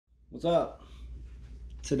What's up?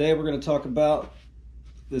 Today we're going to talk about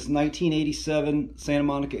this 1987 Santa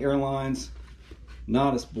Monica Airlines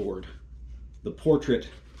Natas board, the Portrait,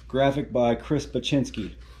 graphic by Chris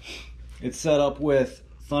Baczynski. It's set up with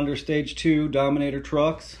Thunder Stage 2 Dominator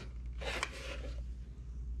trucks.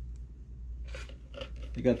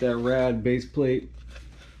 You got that rad base plate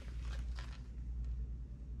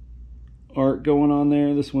art going on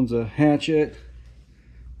there. This one's a hatchet.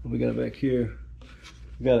 What we got back here?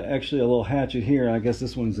 We got actually a little hatchet here. I guess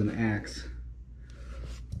this one's an axe.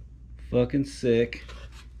 Fucking sick.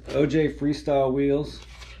 OJ Freestyle wheels.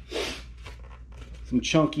 Some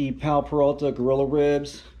chunky Pal Peralta Gorilla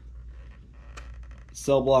ribs.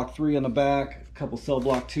 Cell block 3 on the back. A couple cell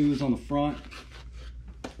block 2s on the front.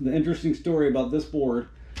 The interesting story about this board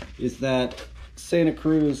is that Santa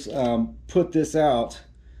Cruz put this out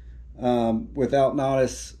without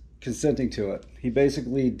Natas consenting to it. He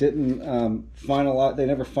basically didn't finalize, they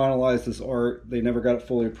never finalized this art, they never got it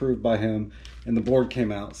fully approved by him, and the board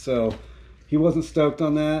came out. So he wasn't stoked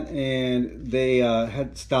on that, and they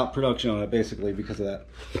had stopped production on it basically because of that.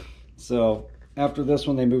 So after this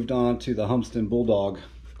one they moved on to the Humston Bulldog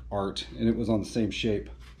art, and it was on the same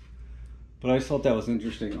shape. But I just thought that was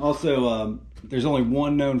interesting. Also, there's only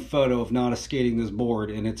one known photo of Natas skating this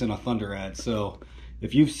board, and it's in a Thunder ad. So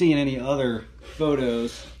if you've seen any other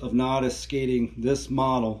photos of Natas skating this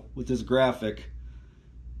model with this graphic,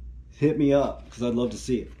 hit me up because I'd love to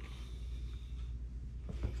see it.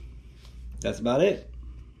 That's about it.